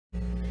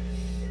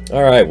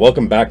Alright,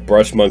 welcome back,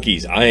 Brush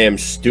Monkeys. I am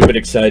stupid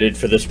excited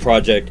for this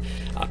project,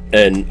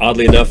 and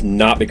oddly enough,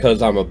 not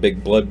because I'm a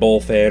big Blood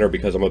Bowl fan or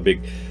because I'm a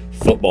big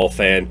football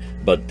fan,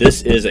 but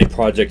this is a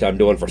project I'm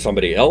doing for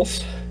somebody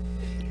else.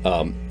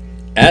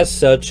 As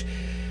such,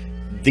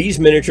 these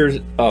miniatures,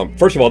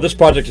 first of all, this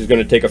project is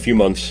going to take a few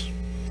months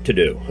to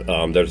do.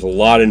 There's a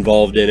lot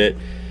involved in it.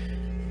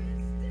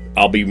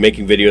 I'll be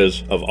making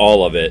videos of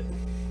all of it,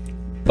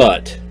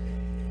 but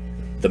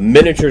the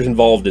miniatures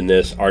involved in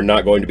this are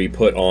not going to be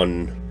put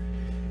on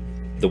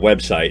the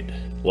website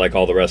like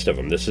all the rest of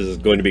them. This is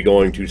going to be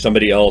going to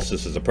somebody else.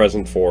 This is a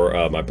present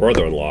for my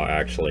brother-in-law,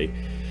 actually.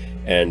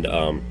 And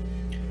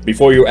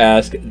before you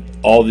ask,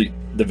 all the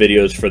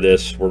videos for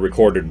this were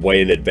recorded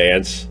way in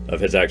advance of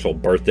his actual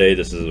birthday.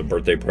 This is a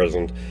birthday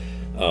present.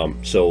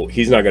 So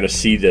he's not going to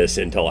see this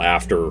until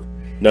after.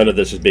 None of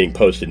this is being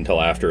posted until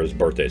after his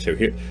birthday. So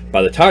here,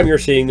 by the time you're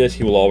seeing this,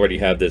 he will already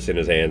have this in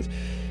his hands.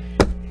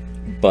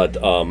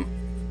 But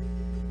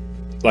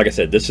like I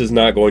said, this is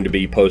not going to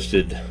be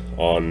posted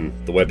on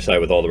the website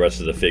with all the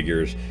rest of the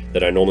figures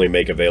that I normally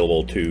make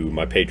available to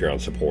my Patreon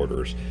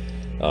supporters.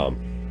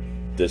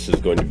 This is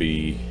going to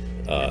be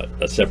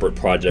a separate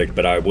project,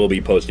 but I will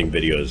be posting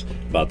videos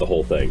about the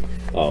whole thing.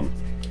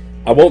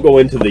 I won't go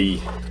into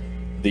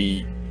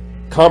the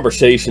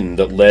conversation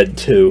that led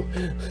to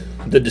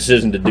the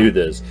decision to do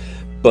this,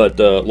 but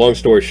long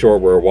story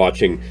short, we're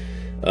watching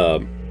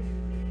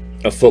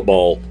a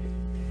football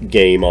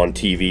game on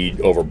TV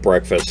over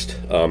breakfast.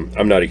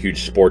 I'm not a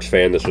huge sports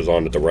fan. This was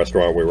on at the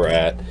restaurant we were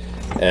at,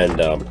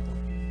 and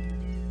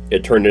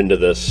it turned into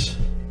this,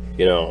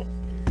 you know,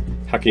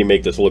 how can you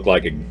make this look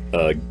like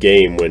a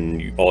game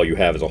when all you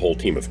have is a whole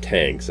team of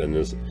tanks? And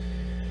this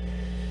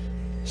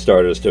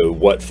started as to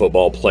what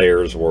football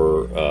players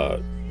were,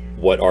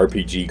 what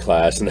RPG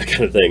class and that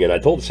kind of thing. And I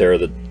told Sarah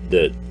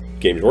that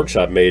Games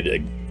Workshop made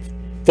a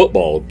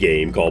football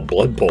game called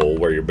Blood Bowl,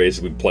 where you're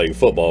basically playing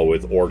football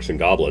with orcs and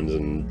goblins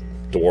and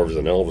dwarves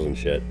and elves and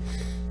shit.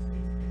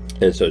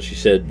 And so she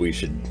said we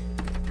should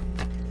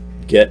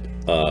get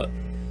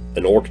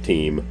an orc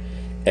team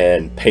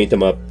and paint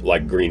them up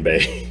like Green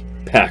Bay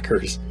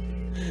Packers.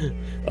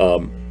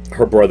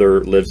 Her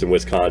brother lives in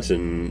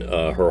Wisconsin.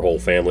 Her whole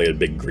family are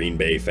big Green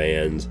Bay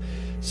fans.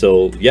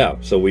 So yeah,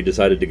 so we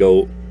decided to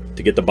go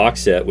to get the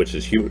box set, which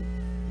is human.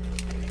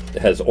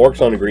 It has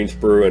orcs on the green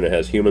sprue and it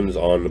has humans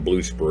on the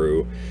blue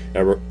sprue.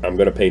 And I'm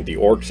going to paint the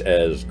orcs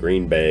as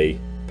Green Bay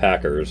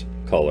Packers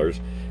colors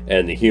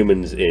and the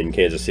humans in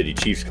Kansas City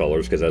Chiefs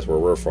colors, because that's where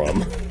we're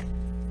from.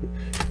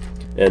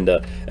 And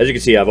as you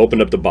can see, I've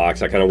opened up the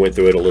box. I kind of went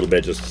through it a little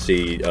bit just to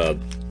see. The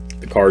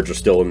cards are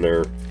still in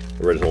their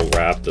original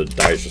wrap. The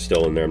dice are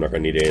still in there. I'm not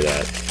going to need any of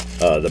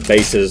that. The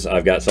bases,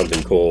 I've got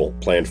something cool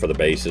planned for the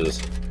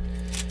bases.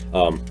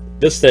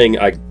 This thing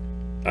I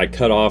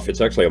cut off. It's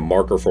actually a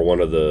marker for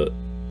one of the...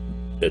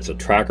 It's a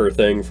tracker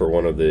thing for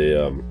one of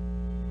the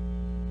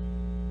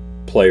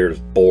players'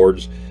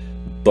 boards.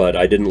 But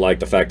I didn't like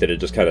the fact that it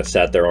just kind of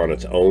sat there on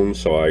its own,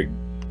 so I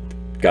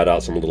got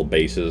out some little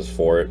bases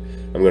for it.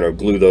 I'm going to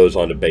glue those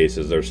onto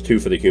bases. There's 2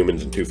 for the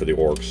humans and 2 for the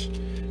orcs.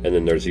 And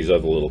then there's these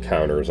other little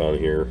counters on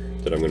here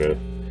that I'm going to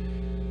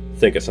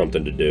think of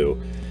something to do.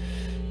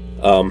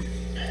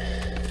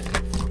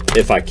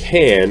 If I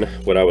can,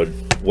 what I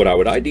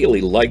would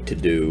ideally like to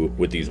do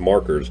with these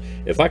markers,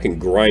 if I can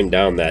grind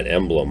down that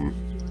emblem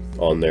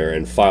on there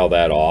and file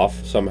that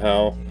off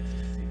somehow,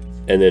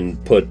 and then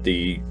put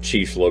the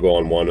Chiefs logo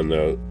on one and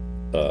the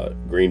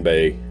Green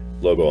Bay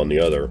logo on the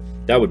other,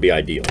 that would be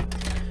ideal.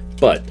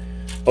 But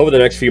over the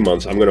next few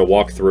months, I'm going to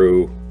walk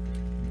through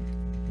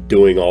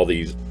doing all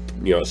these,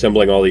 you know,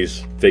 assembling all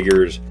these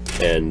figures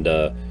and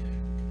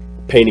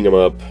painting them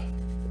up,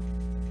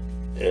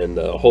 and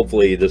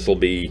hopefully this will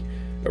be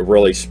a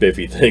really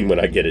spiffy thing when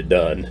I get it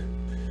done.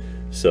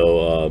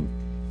 So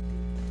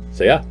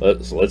yeah,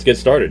 let's get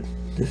started.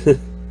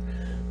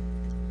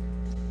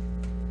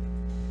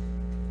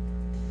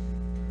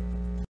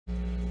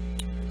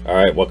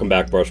 Alright, welcome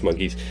back, Brush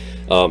Monkeys.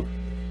 As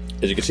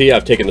you can see,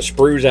 I've taken the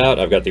sprues out.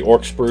 I've got the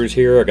orc sprues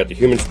here. I've got the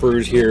human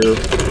sprues here.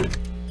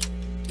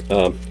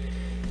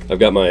 I've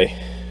got my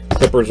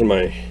clippers and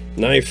my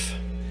knife.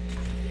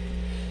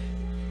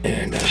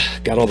 And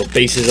got all the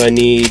bases I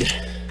need.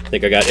 I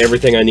think I got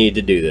everything I need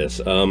to do this.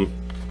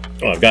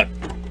 I've got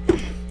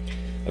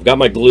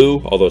my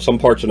glue, although some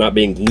parts are not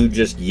being glued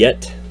just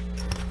yet.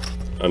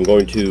 I'm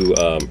going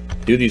to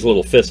do these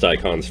little fist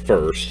icons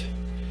first,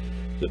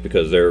 just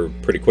because they're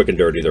pretty quick and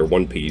dirty. They're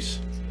one piece.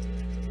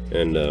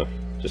 And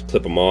just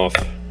clip them off,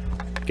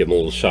 give them a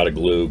little shot of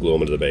glue, glue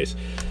them into the base.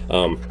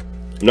 I'm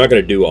not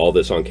going to do all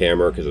this on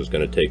camera because it's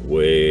going to take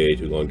way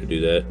too long to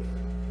do that.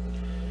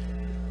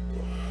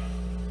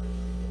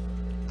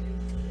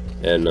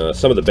 And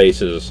some of the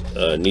bases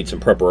need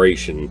some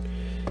preparation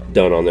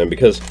done on them,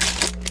 because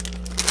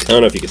I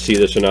don't know if you can see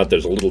this or not,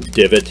 there's a little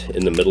divot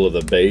in the middle of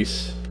the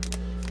base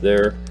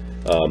there.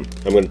 I'm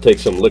going to take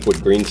some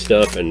liquid green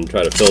stuff and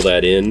try to fill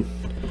that in,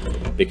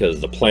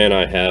 because the plan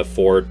I have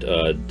for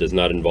it does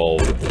not involve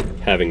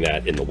having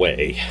that in the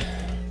way.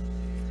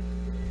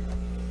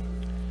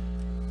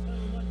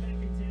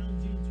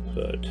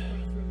 But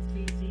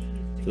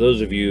for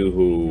those of you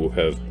who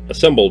have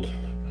assembled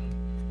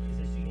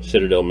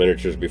Citadel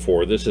miniatures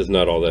before, this is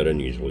not all that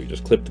unusual. You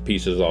just clip the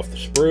pieces off the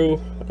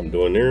sprue, like I'm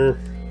doing there.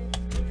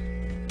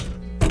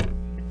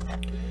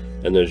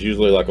 And there's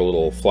usually like a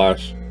little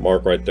flash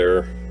mark right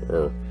there,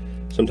 or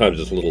sometimes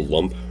just a little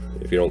lump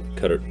if you don't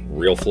cut it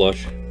real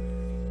flush.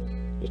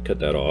 Just cut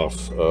that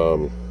off.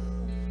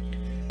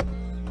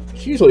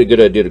 It's usually a good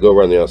idea to go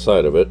around the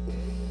outside of it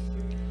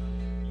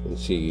and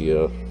see.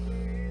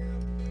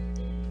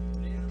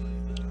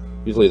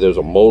 Usually there's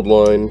a mold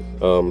line.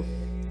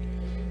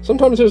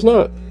 Sometimes there's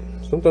not.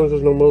 Sometimes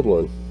there's no mold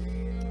line.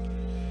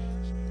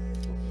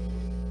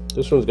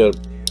 This one's got a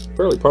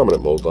fairly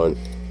prominent mold line.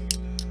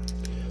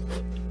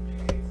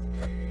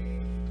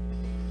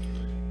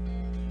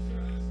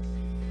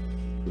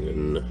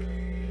 And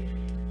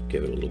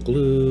give it a little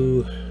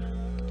glue.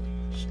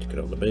 Stick it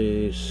on the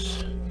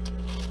base.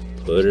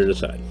 Put it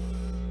aside.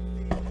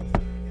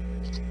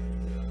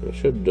 It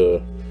should,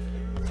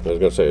 I was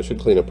gonna say, it should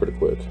clean up pretty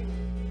quick.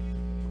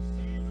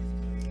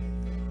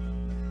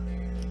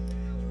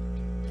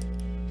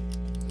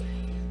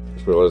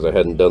 Just realized I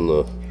hadn't done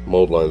the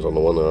mold lines on the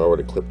one that I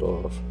already clipped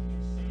off.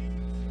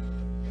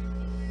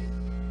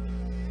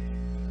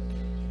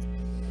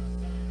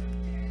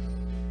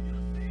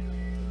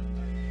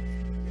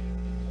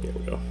 There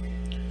we go.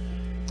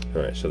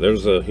 Alright, so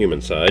there's the human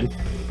side.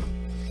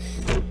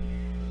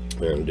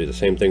 And do the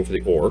same thing for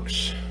the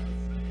orcs.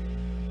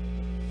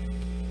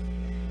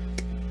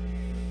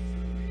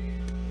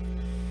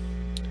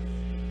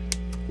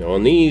 Now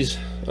on these,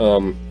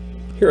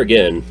 here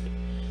again,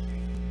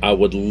 I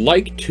would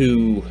like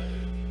to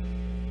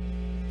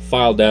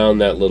file down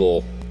that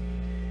little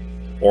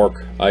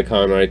orc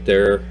icon right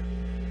there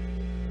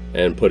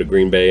and put a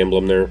Green Bay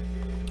emblem there.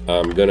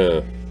 I'm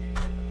gonna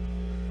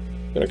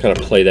kind of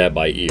play that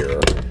by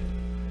ear.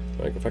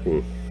 Like if I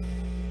can,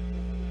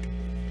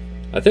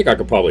 I think I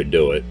could probably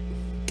do it.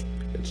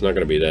 It's not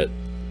going to be that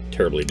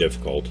terribly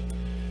difficult,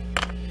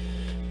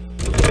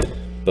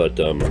 but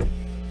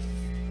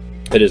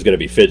it is going to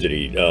be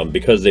fidgety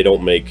because they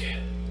don't make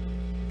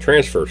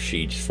transfer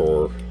sheets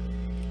for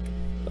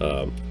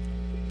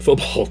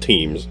football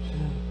teams.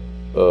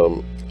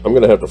 I'm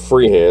going to have to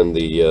freehand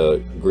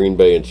the Green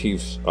Bay and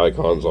Chiefs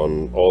icons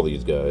on all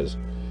these guys,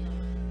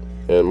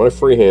 and my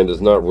freehand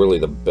is not really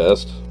the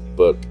best,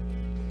 but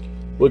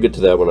we'll get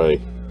to that when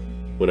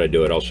I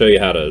do it. I'll show you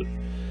how to.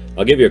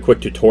 I'll give you a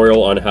quick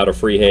tutorial on how to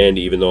freehand,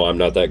 even though I'm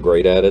not that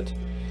great at it.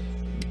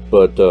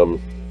 But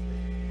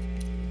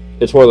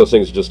it's one of those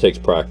things that just takes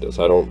practice.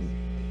 I don't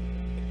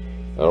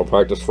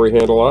practice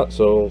freehand a lot,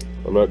 so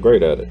I'm not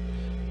great at it.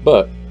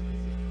 But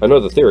I know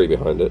the theory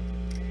behind it,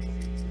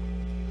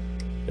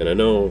 and I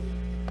know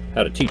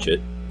how to teach it,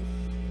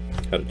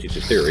 how to teach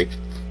the theory.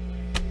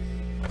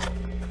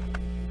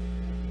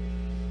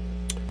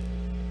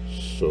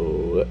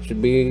 So that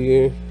should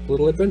be a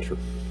little adventure.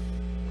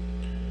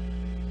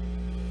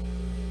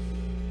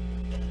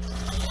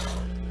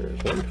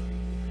 There's one.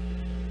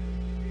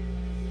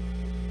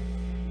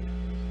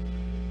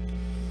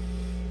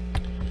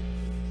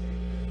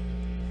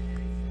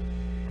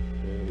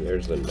 And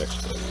there's the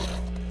next one.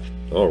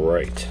 All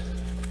right.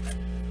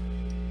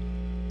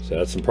 So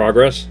that's some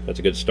progress. That's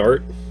a good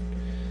start.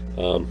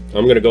 I'm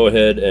going to go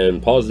ahead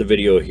and pause the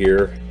video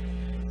here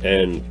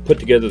and put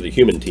together the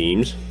human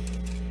teams.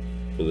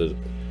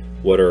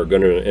 What are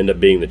going to end up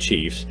being the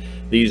Chiefs.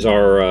 These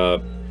are,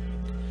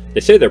 they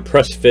say they're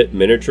press fit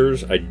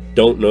miniatures. I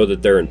don't know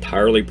that they're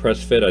entirely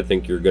press fit. I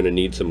think you're going to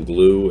need some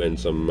glue and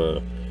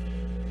some,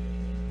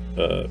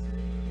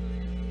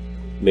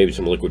 maybe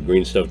some liquid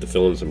green stuff to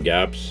fill in some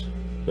gaps,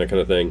 that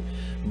kind of thing.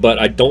 But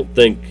I don't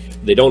think,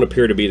 they don't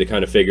appear to be the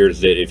kind of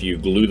figures that if you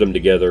glue them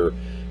together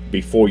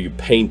before you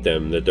paint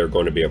them, that they're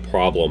going to be a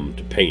problem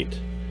to paint.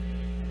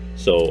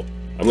 So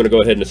I'm going to go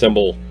ahead and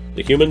assemble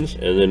the humans,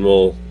 and then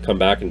we'll come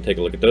back and take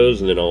a look at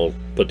those, and then I'll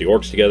put the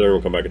orcs together and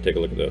we'll come back and take a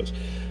look at those.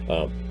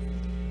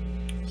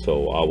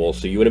 So I will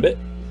see you in a bit.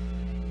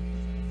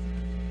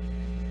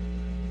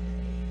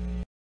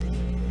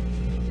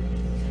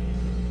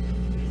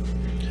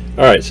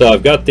 Alright, so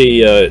I've got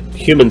the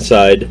human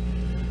side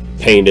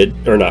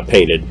painted, or not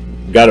painted,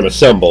 got them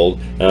assembled,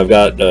 and I've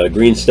got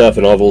green stuff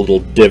and all the little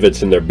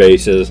divots in their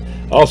bases.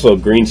 Also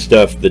green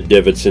stuff the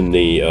divots in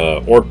the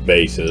orc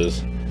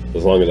bases,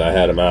 as long as I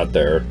had them out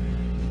there.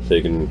 So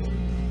you can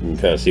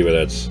kind of see where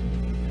that's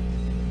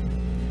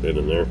been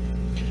in there.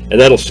 And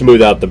that'll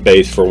smooth out the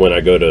base for when I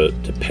go to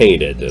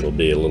paint it. It'll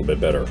be a little bit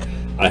better.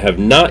 I have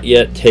not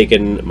yet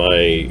taken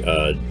my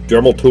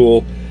Dremel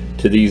tool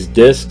to these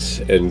discs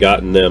and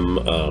gotten them.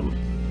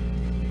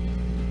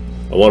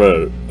 I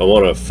want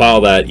to file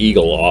that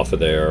eagle off of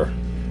there.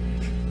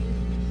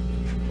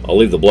 I'll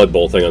leave the Blood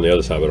Bowl thing on the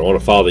other side, but I want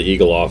to file the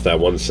eagle off that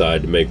one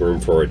side to make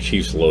room for a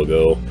Chiefs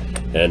logo.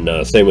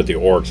 And same with the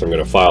orcs. I'm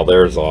going to file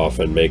theirs off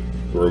and make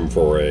room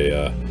for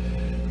a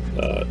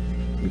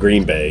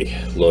Green Bay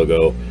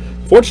logo.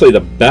 Fortunately, the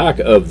back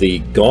of the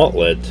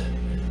gauntlet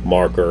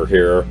marker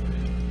here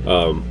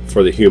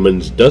for the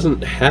humans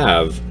doesn't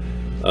have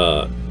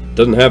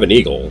doesn't have an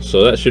eagle,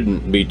 so that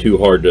shouldn't be too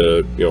hard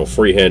to, you know,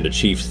 freehand a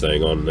Chiefs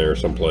thing on there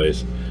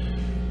someplace.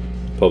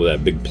 Probably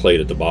that big plate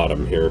at the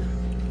bottom here.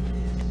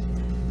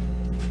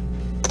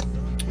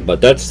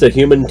 But that's the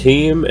human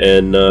team,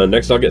 and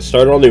next I'll get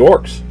started on the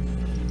orcs.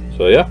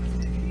 So yeah,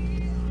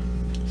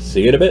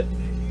 see you in a bit.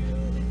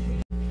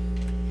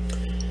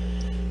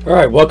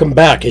 Alright, welcome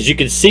back. As you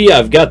can see,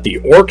 I've got the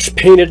orcs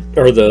painted,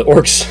 or the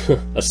orcs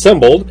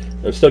assembled.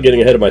 I'm still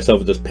getting ahead of myself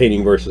with this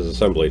painting versus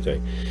assembly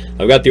thing.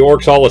 I've got the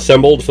orcs all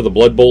assembled for the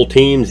Blood Bowl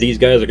teams. These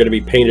guys are going to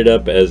be painted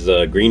up as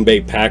Green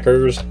Bay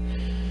Packers.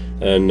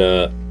 And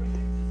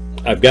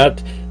I've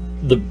got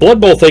the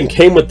Blood Bowl thing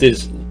came with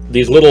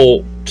these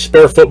little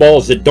spare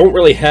footballs that don't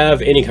really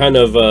have any kind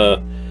of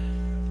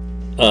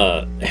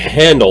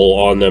handle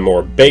on them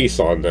or base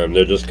on them.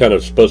 They're just kind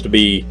of supposed to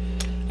be,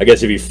 I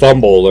guess if you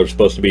fumble, they're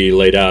supposed to be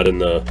laid out in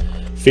the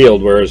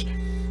field, whereas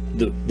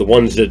the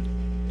ones that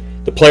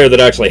the player that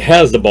actually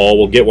has the ball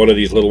will get one of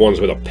these little ones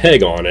with a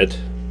peg on it,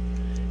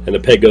 and the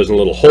peg goes in a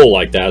little hole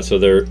like that, so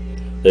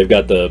they've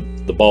got the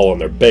ball on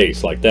their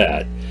base like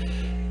that.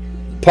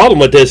 The problem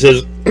with this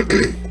is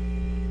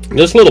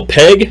this little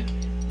peg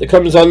that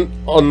comes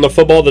on the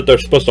football that they're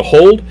supposed to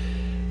hold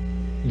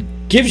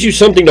gives you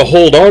something to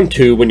hold on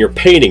to when you're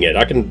painting it.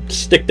 I can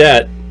stick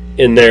that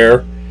in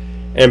there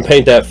and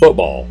paint that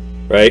football,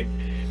 right?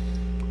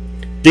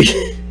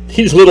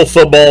 These little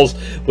footballs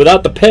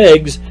without the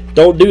pegs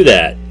don't do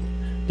that.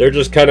 They're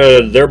just kind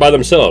of there by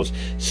themselves.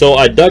 So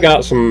I dug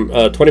out some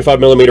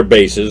 25mm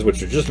bases,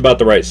 which are just about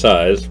the right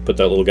size. Put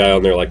that little guy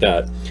on there like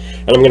that.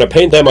 And I'm going to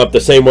paint them up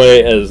the same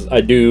way as I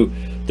do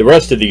the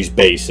rest of these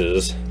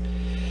bases,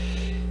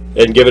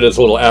 and give it its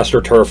little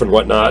AstroTurf and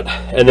whatnot.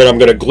 And then I'm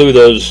going to glue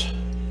those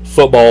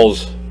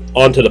footballs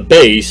onto the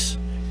base,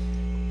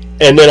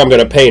 and then I'm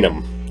going to paint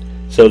them.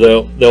 So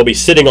they'll be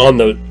sitting on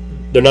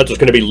they're not just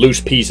going to be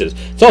loose pieces.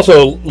 It's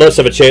also less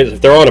of a chance,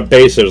 if they're on a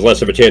base, there's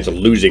less of a chance of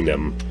losing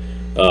them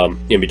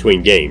in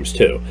between games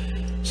too.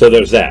 So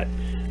there's that.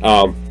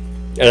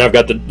 And I've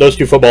got those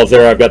two footballs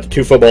there. I've got the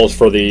two footballs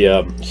for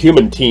the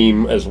human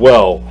team as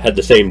well, had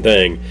the same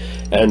thing.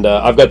 And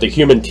I've got the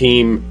human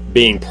team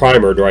being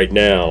primered right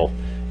now.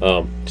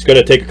 It's going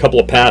to take a couple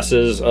of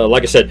passes.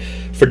 Like I said,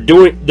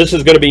 this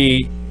is going to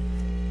be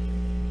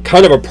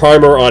kind of a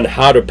primer on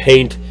how to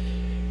paint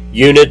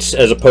units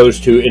as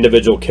opposed to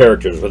individual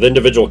characters. With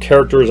individual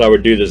characters, I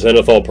would do the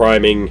zenithal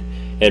priming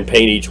and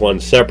paint each one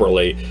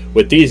separately.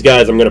 With these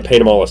guys, I'm going to paint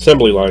them all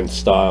assembly line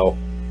style,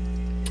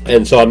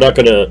 and so I'm not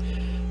going to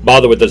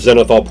bother with the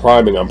zenithal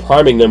priming. I'm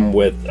priming them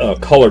with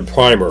colored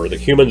primer. The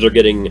humans are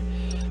getting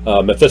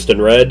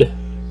Mephiston red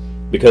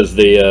because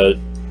the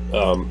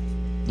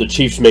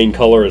Chiefs' main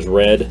color is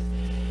red,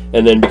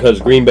 and then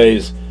because Green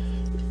Bay's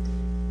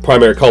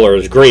primary color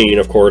is green,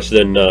 of course,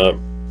 then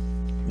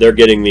they're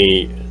getting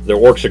the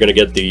orcs are going to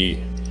get the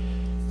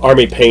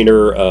Army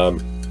Painter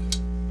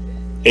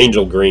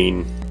Angel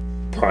Green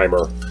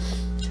primer.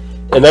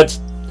 And that's,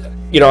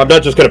 you know, I'm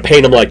not just going to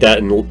paint them like that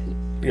and,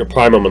 you know,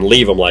 prime them and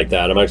leave them like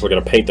that. I'm actually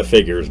going to paint the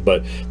figures,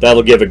 but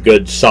that'll give a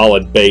good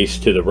solid base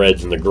to the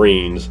reds and the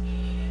greens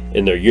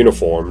in their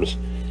uniforms,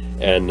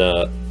 and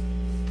I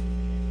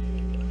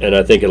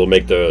think it'll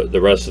make the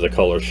rest of the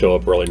colors show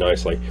up really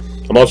nicely.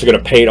 I'm also going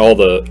to paint all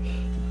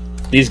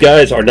these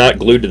guys are not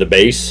glued to the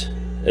base,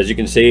 as you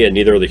can see, and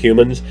neither are the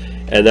humans,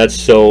 and that's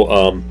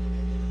so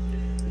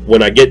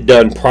when I get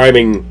done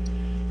priming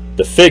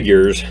the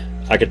figures,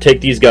 I could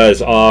take these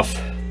guys off.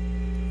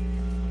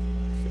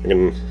 I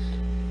can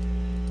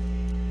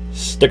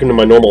stick them to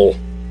my normal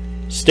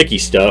sticky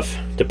stuff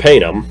to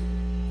paint them,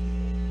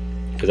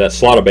 because that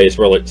slotted base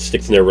really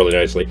sticks in there really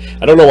nicely.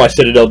 I don't know why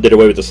Citadel did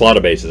away with the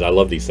slotted bases. I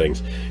love these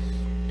things.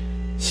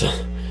 So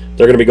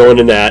they're going to be going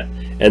in that,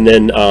 and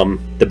then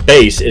the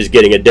base is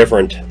getting a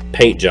different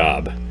paint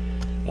job.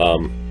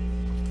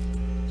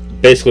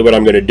 Basically what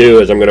I'm going to do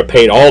is I'm going to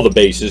paint all the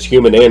bases,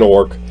 human and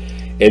orc,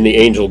 in the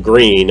angel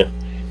green,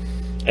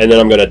 and then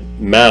I'm going to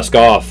mask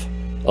off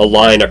a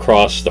line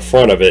across the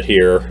front of it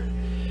here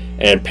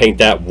and paint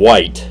that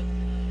white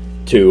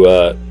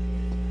to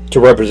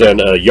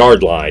represent a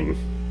yard line.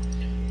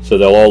 So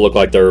they'll all look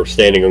like they're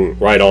standing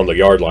right on the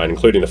yard line,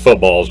 including the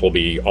footballs will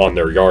be on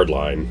their yard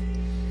line,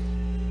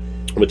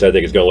 which I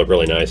think is going to look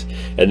really nice.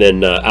 And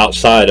then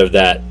outside of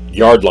that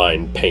yard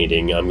line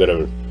painting, I'm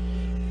going to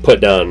put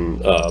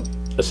down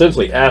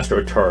essentially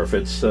AstroTurf.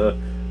 It's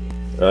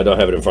I don't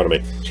have it in front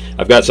of me.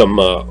 I've got some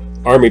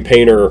Army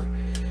Painter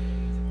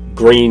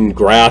green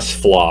grass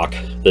flock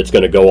that's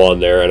going to go on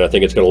there, and I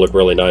think it's going to look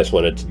really nice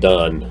when it's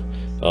done.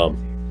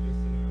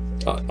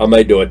 I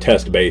might do a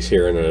test base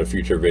here in a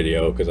future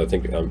video, because I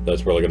think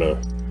that's really gonna.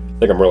 I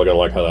think I'm really gonna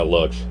like how that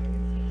looks.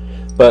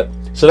 But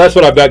so that's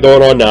what I've got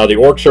going on now. The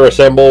orcs are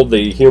assembled,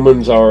 the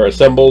humans are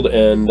assembled,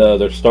 and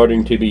they're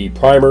starting to be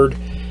primered.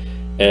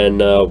 And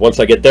once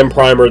I get them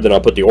primered, then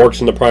I'll put the orcs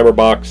in the primer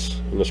box,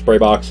 in the spray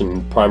box,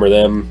 and primer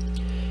them,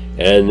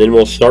 and then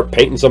we'll start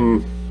painting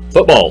some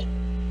football.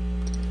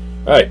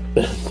 All right.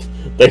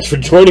 Thanks for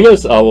joining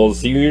us. I will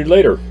see you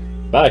later.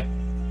 Bye.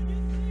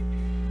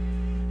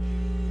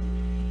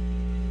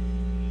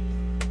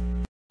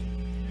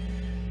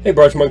 Hey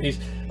Brush Monkeys,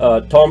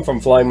 Tom from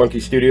Flying Monkey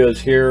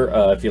Studios here.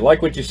 If you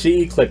like what you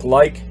see, click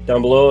like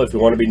down below. If you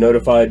want to be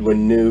notified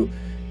when new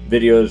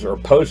videos are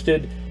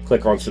posted,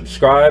 click on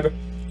subscribe.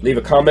 Leave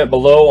a comment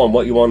below on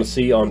what you want to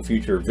see on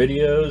future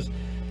videos.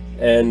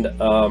 And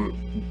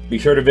be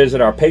sure to visit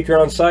our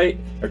Patreon site,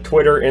 our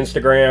Twitter,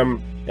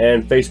 Instagram,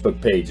 and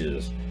Facebook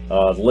pages.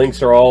 The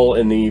links are all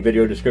in the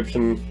video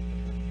description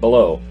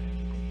below.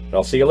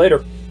 I'll see you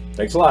later.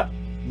 Thanks a lot.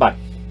 Bye.